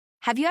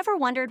Have you ever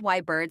wondered why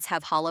birds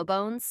have hollow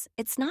bones?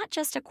 It's not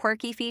just a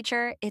quirky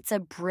feature, it's a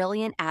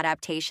brilliant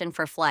adaptation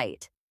for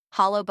flight.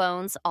 Hollow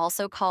bones,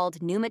 also called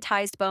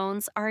pneumatized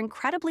bones, are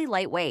incredibly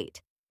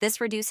lightweight.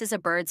 This reduces a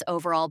bird's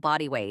overall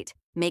body weight,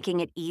 making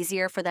it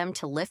easier for them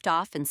to lift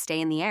off and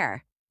stay in the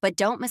air. But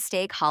don't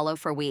mistake hollow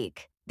for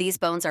weak. These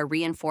bones are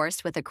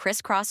reinforced with a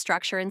crisscross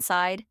structure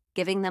inside,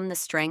 giving them the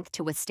strength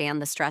to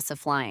withstand the stress of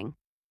flying.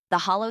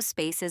 The hollow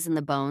spaces in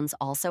the bones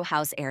also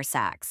house air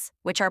sacs,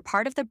 which are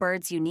part of the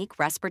bird's unique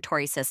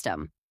respiratory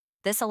system.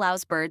 This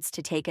allows birds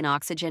to take in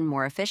oxygen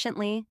more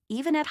efficiently,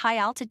 even at high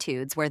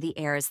altitudes where the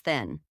air is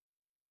thin.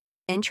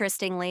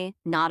 Interestingly,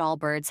 not all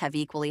birds have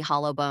equally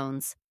hollow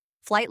bones.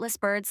 Flightless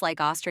birds like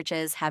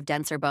ostriches have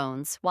denser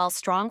bones, while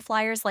strong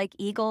flyers like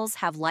eagles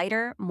have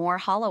lighter, more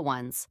hollow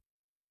ones.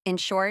 In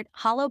short,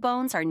 hollow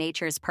bones are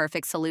nature's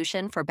perfect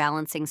solution for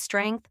balancing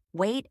strength,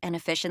 weight, and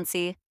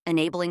efficiency,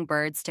 enabling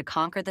birds to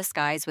conquer the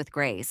skies with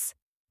grace.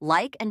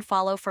 Like and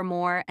follow for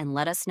more, and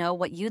let us know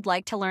what you'd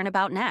like to learn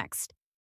about next.